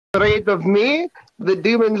afraid of me? The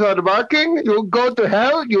demons are barking. You'll go to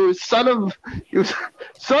hell, you son of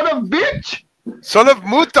bitch. Son of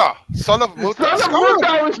Muta. Son of Muta. Son of Muta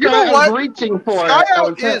I was reaching for.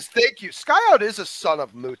 Thank you. Skyout is a son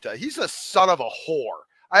of Muta. He's a son of a whore.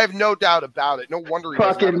 I have no doubt about it. No wonder he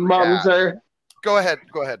fucking mumser. Go ahead,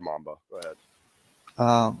 Mamba. Go ahead.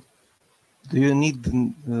 Do you need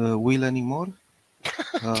Will anymore?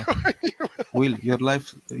 Will, your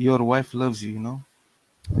wife loves you, you know?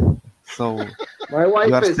 So my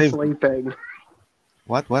wife is sleeping.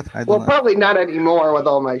 What? I don't know. Probably not anymore with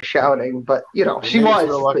all my shouting, but you know, she was.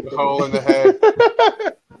 Like a hole in the head.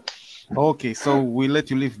 Okay, so we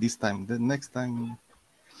let you live this time. The next time,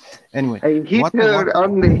 anyway. I hit her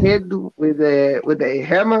on the head with a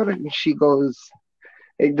hammer, and she goes.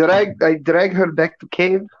 I drag her back to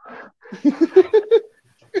cave. This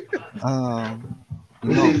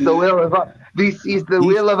is the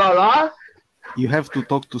will of Allah. You have to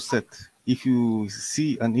talk to Seth. If you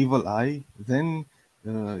see an evil eye, then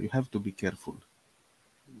you have to be careful.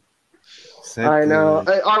 Seth, I know.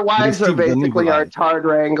 Our wives are basically our tard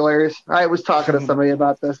wranglers. I was talking to somebody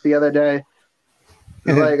about this the other day.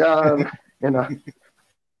 Like, you know.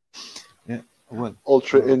 Yeah. Well,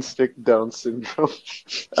 Ultra instinct Down syndrome.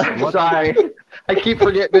 Sorry, I keep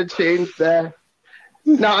forgetting to change that.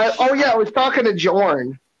 No, I was talking to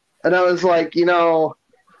Jorn, and I was like, you know,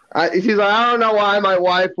 he's like, I don't know why my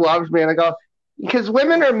wife loves me, and I go, because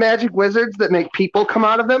women are magic wizards that make people come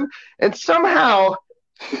out of them, and somehow,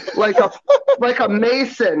 like a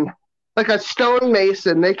mason, like a stone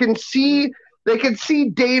mason, they can see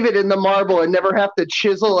David in the marble and never have to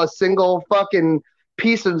chisel a single fucking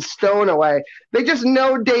piece of stone away. They just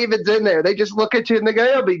know David's in there. They just look at you and they go,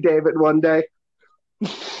 "I'll be David one day."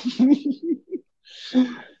 That's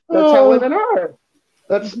how women are.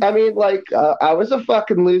 I was a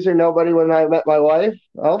fucking loser nobody when I met my wife.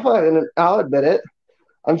 I'll admit it.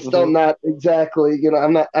 I'm still not exactly, you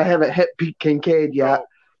know, I haven't hit Pete Kincaid yet,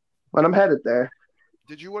 but I'm headed there.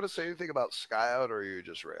 Did you want to say anything about Skyout, or are you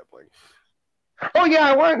just rambling? Oh yeah,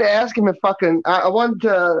 I wanted to ask him if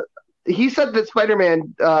he said that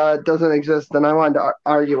Spider-Man doesn't exist, and I wanted to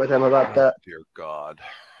argue with him about that. Dear God.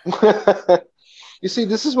 You see,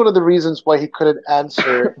 this is one of the reasons why he couldn't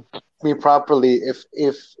answer me properly. If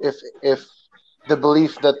the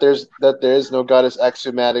belief that there is no God is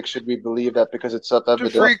axiomatic, should we believe that because it's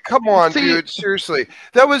self-evident? Come on, dude. Seriously,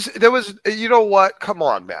 that was. You know what? Come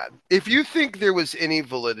on, man. If you think there was any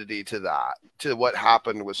validity to that, to what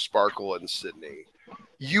happened with Sparkle and Sydney,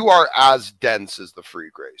 you are as dense as the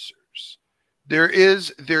Freegrassers. There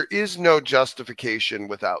is no justification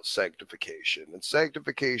without sanctification. And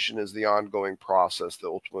sanctification is the ongoing process that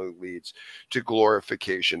ultimately leads to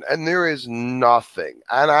glorification. And there is nothing,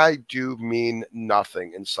 and I do mean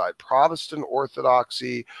nothing, inside Protestant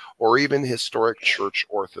Orthodoxy or even historic church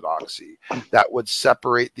orthodoxy that would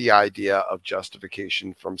separate the idea of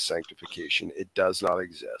justification from sanctification. It does not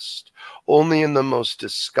exist. Only in the most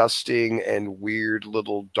disgusting and weird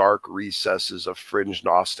little dark recesses of fringe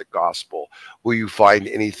Gnostic gospel will you find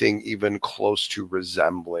anything even close to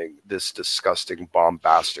resembling this disgusting,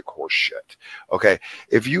 bombastic horse shit. Okay,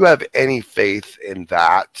 if you have any faith in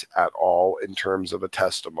that at all in terms of a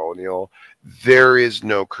testimonial, there is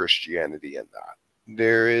no Christianity in that.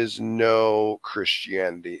 There is no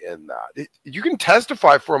Christianity in that. You can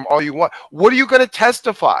testify for him all you want. What are you going to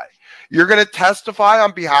testify? You're going to testify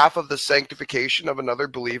on behalf of the sanctification of another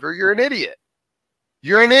believer? You're an idiot.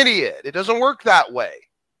 You're an idiot. It doesn't work that way.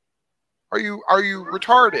 Are you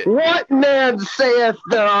retarded? What man saith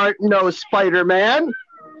there aren't no Spider-Man?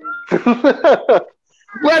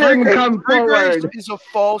 Let him come forward. Is a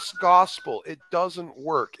false gospel. It doesn't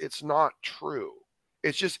work. It's not true.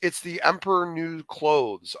 It's the emperor new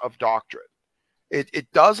clothes of doctrine. It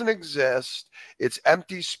doesn't exist. It's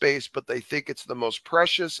empty space, but they think it's the most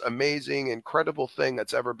precious, amazing, incredible thing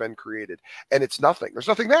that's ever been created. And it's nothing. There's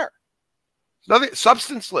nothing there. Nothing.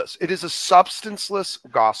 Substanceless. It is a substanceless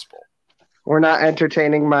gospel. We're not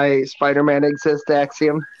entertaining my Spider-Man exists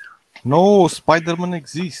axiom. No, Spider-Man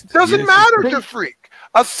exists. Doesn't matter to freak.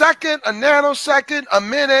 A second, a nanosecond, a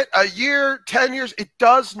minute, a year, 10 years, it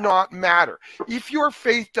does not matter. If your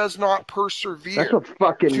faith does not persevere to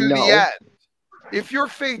the end, if your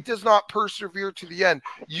faith does not persevere to the end,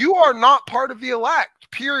 you are not part of the elect,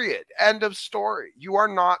 period. End of story. You are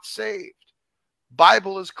not saved.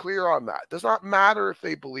 Bible is clear on that. It does not matter if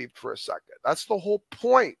they believed for a second. That's the whole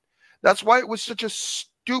point. That's why it was such a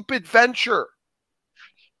stupid venture.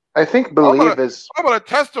 I think believe is... I'm going to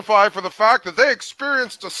testify for the fact that they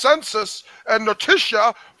experienced a census and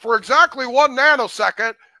notitia for exactly 1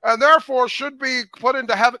 nanosecond and therefore should be put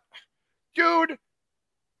into heaven. Dude,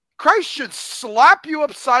 Christ should slap you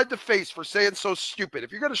upside the face for saying so stupid.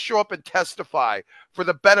 If you're going to show up and testify for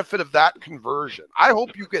the benefit of that conversion, I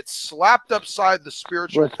hope you get slapped upside the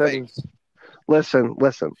spiritual face. Listen.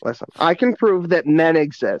 I can prove that men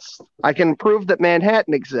exist. I can prove that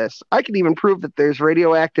Manhattan exists. I can even prove that there's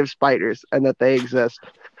radioactive spiders and that they exist.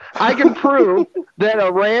 I can prove that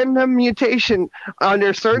a random mutation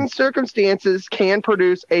under certain circumstances can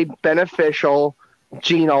produce a beneficial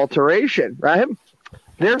gene alteration, right?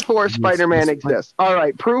 Therefore, Spider-Man exists. All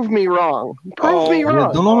right, prove me wrong. Prove me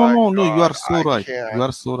wrong. No, you are so right. You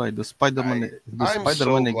are so right. The Spider-Man I'm so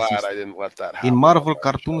glad exists I didn't let that happen. in Marvel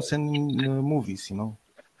cartoons and in movies, you know.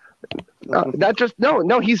 That just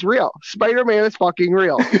no, he's real. Spider-Man is fucking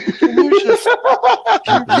real. Can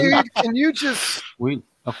you just Well,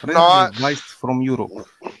 a friendly advice from Europe.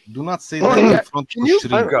 Do not say that in front can of you Shri.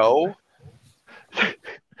 go?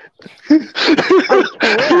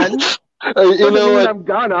 You know what? I'm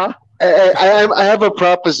gonna. I have a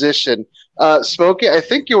proposition. Smokey, I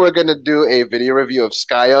think you were going to do a video review of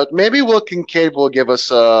Sky Out. Maybe Will Kincaid will give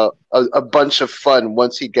us a bunch of fun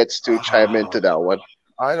once he gets to chime into that one.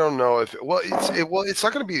 I don't know if it's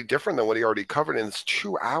not going to be different than what he already covered, and it's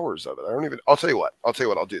 2 hours of it. I'll tell you what.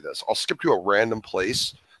 I'll do this. I'll skip to a random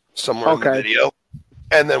place somewhere in the video,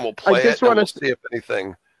 and then we'll play it and we'll see if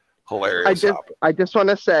anything hilarious happens. I just want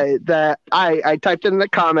to say that I typed in the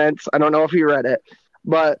comments. I don't know if you read it,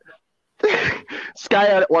 but Sky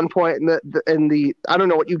at one point in the I don't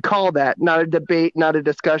know what you'd call that. Not a debate, not a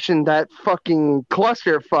discussion. That fucking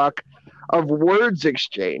clusterfuck of words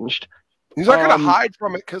exchanged. He's not going to hide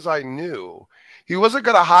from it because I knew. He wasn't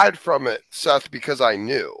going to hide from it, Seth, because I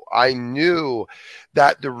knew. I knew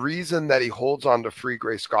that the reason that he holds on to free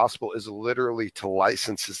grace gospel is literally to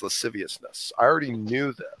license his lasciviousness. I already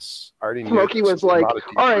knew this. Smokey was like,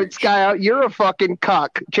 all right, Sky Out, you're a fucking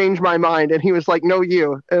cuck. Change my mind. And he was like, no,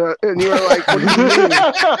 you. And you were like, what do you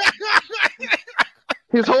mean?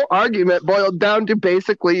 His whole argument boiled down to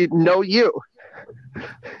basically, no, you.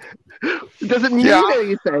 It doesn't mean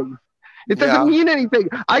anything. It doesn't mean anything.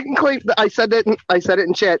 I can claim. I said it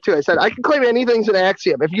in chat too. I said I can claim anything's an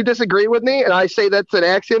axiom. If you disagree with me and I say that's an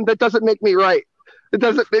axiom, that doesn't make me right. It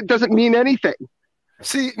doesn't mean anything.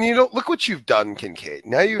 See, look what you've done, Kincaid.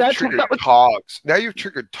 Now you've triggered Togs. Now you've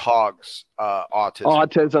triggered Togs autism.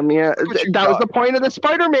 Autism, yeah. That was the point of the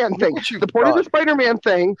Spider-Man thing. The point of the Spider-Man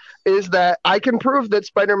thing is that I can prove that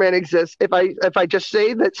Spider-Man exists if I just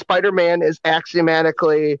say that Spider-Man is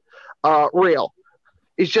axiomatically real.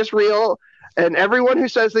 He's just real, and everyone who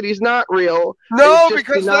says that he's not real. No,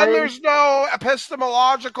 because then there's no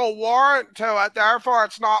epistemological warrant to it. Therefore,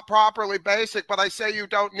 it's not properly basic. But I say you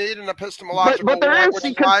don't need an epistemological warrant, which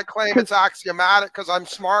is why I claim it's axiomatic because I'm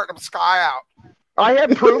smart. I'm Sky Out. I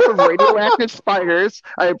have proof of radioactive spiders.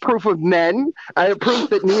 I have proof of men. I have proof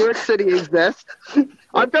that New York City exists.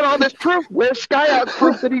 I've got all this proof. Where's Sky Out's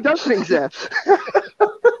proof that he doesn't exist?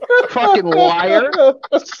 Fucking liar,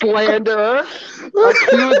 slanderer,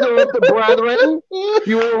 accuser of the brethren.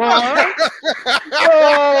 You are.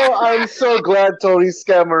 Oh, I'm so glad Toni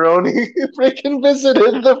Scammeroni freaking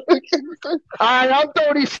visited the freaking. I'm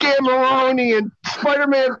Toni Scammeroni, and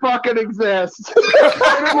Spider-Man fucking exists.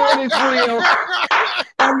 Spider-Man is real.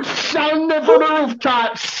 I'm shouting it from the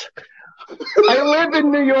rooftops. I live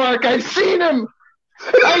in New York. I've seen him.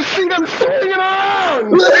 I see them swinging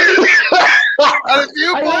around. And if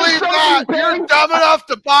you believe that, you're dumb enough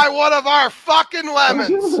to buy one of our fucking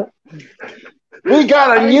lemons. We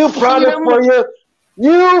got a new product for you.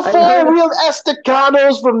 New four-wheeled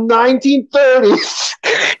Estacanos from 1930s.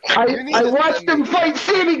 I watched them fight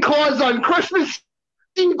Santa Claus on Christmas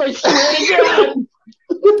Eve. I swear to God.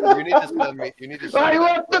 You need to send me. I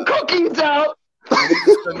left the cookies out.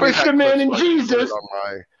 Christian Man and Jesus. On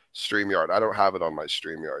my StreamYard. I don't have it on my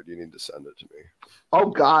StreamYard. You need to send it to me. Oh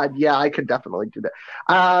God, yeah, I could definitely do that.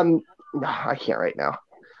 No, I can't right now.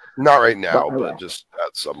 Not right now, but just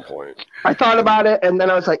at some point. I thought about it, and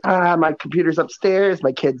then I was like, my computer's upstairs,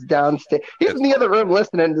 my kid's downstairs. He's in the other room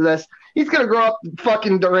listening to this. He's gonna grow up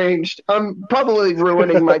fucking deranged. I'm probably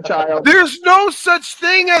ruining my child. There's no such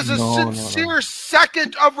thing as a sincere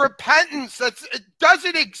second of repentance. It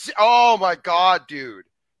doesn't exist. Oh my God, dude.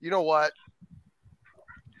 You know what?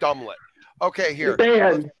 Dumblet. Okay, here.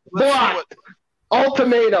 Ban. Block.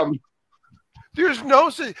 Ultimatum. There's no,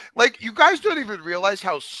 like, you guys don't even realize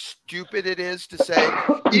how stupid it is to say,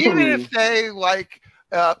 even if they, like,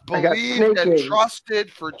 believed and trusted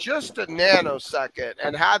for just a nanosecond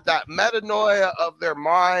and had that metanoia of their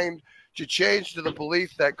mind to change to the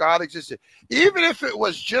belief that God existed, even if it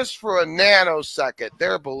was just for a nanosecond,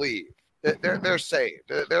 they're believed. They're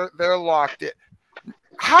saved. They're locked in.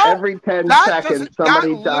 How? Every 10 That seconds, doesn't. That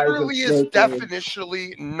somebody dies of literally is snake AIDS.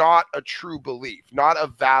 definitionally not a true belief, not a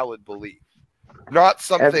valid belief, not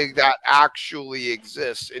something that actually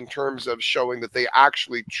exists in terms of showing that they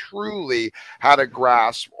actually truly had a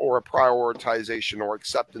grasp or a prioritization or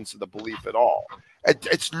acceptance of the belief at all.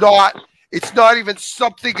 It's not. It's not even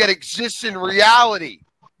something that exists in reality.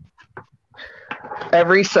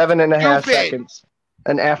 Every 7.5 Stupid. seconds,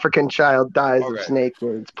 an African child dies of Okay. snake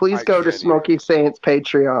AIDS. Please I go to can't Smokey Saint's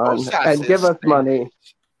Patreon OSAS and is give us snake money.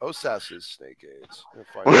 AIDS. OSAS is snake AIDS. You'll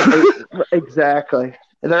find out. Exactly.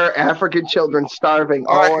 There are African children starving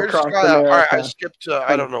All right, all here's across Sky. All right, I America. skipped.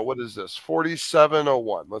 I don't know what is this.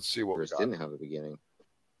 4701. Let's see what we First got. didn't have a beginning.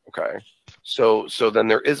 Okay, so then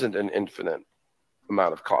there isn't an infinite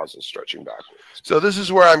amount of causes stretching backwards. So this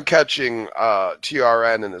is where I'm catching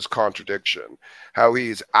TRN in his contradiction, how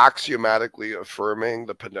he's axiomatically affirming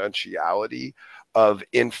the potentiality of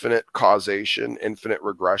infinite causation, infinite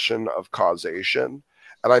regression of causation.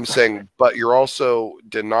 And I'm saying, but you're also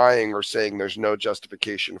denying or saying there's no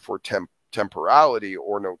justification for temporality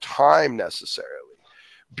or no time necessarily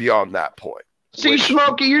beyond that point. See,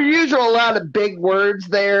 Smokey, you're using a lot of big words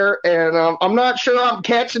there, and I'm not sure I'm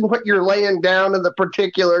catching what you're laying down in the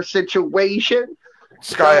particular situation.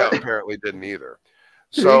 Sky apparently didn't either.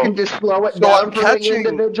 So you can just slow it down for the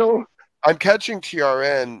individual. I'm catching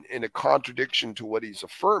TRN in a contradiction to what he's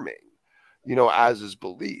affirming, you know, as his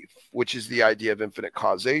belief, which is the idea of infinite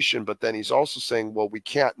causation. But then he's also saying, well, we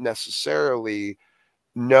can't necessarily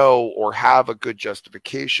know or have a good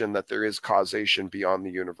justification that there is causation beyond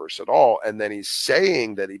the universe at all. And then he's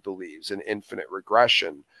saying that he believes in infinite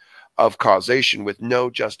regression of causation with no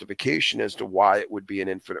justification as to why it would be an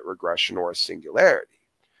infinite regression or a singularity,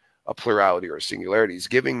 a plurality or a singularity. He's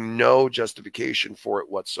giving no justification for it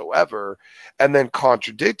whatsoever, and then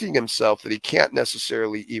contradicting himself that he can't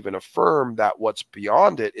necessarily even affirm that what's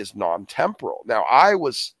beyond it is non-temporal. Now, I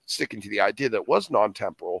was sticking to the idea that it was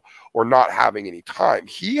non-temporal or not having any time.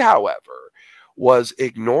 He, however, was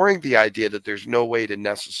ignoring the idea that there's no way to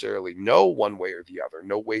necessarily know one way or the other,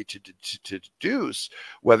 no way to deduce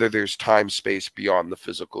whether there's time space beyond the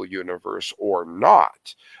physical universe or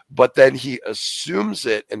not. But then he assumes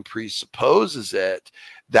it and presupposes it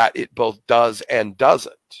that it both does and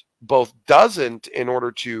doesn't. Both doesn't in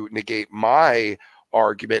order to negate my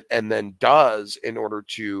argument, and then does in order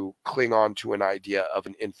to cling on to an idea of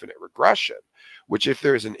an infinite regression. Which, if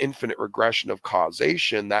there's an infinite regression of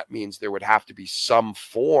causation, that means there would have to be some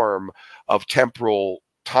form of temporal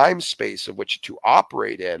time space of which to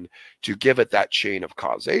operate in to give it that chain of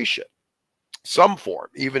causation. Some form,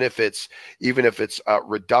 even if it's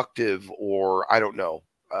reductive or I don't know,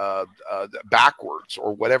 backwards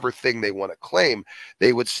or whatever thing they want to claim,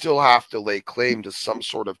 they would still have to lay claim to some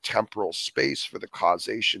sort of temporal space for the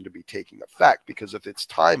causation to be taking effect. Because if it's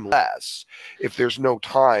timeless, if there's no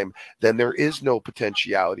time, then there is no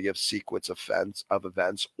potentiality of sequence of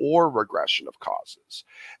events or regression of causes.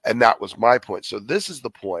 And that was my point. So this is the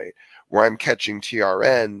point where I'm catching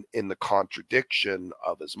TRN in the contradiction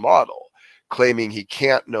of his model, claiming he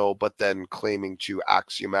can't know, but then claiming to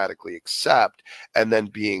axiomatically accept, and then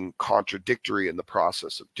being contradictory in the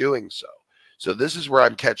process of doing so. So this is where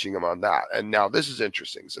I'm catching him on that. And now this is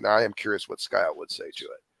interesting. So now I am curious what Scott would say to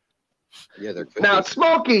it. Yeah, there could Now,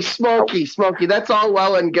 be. Smokey, that's all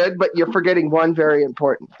well and good, but you're forgetting one very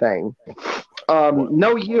important thing.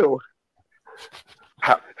 No you.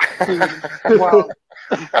 Well,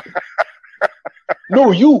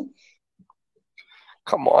 no, you.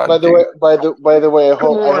 Come on. By the way, I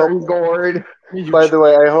hope. Gord. By the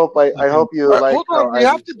way, I hope you like. Hold on, we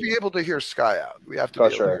have to be able to hear Sky out. We have to be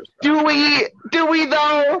able to hear Sky. Do we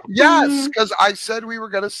though? Yes, because I said we were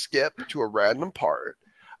going to skip to a random part.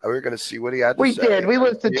 And we were going to see what he had to say. We did. We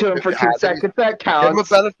listened to him for 2 seconds. That Give him a counts.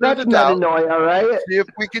 benefit of That's the doubt. metanoia, all right? See if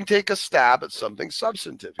we can take a stab at something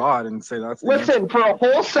substantive. Oh, I didn't say that. Listen, for a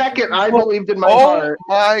whole second, I believed in my Oh heart.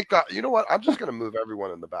 my God. You know what? I'm just going to move everyone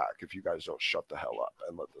in the back if you guys don't shut the hell up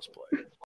and let this play.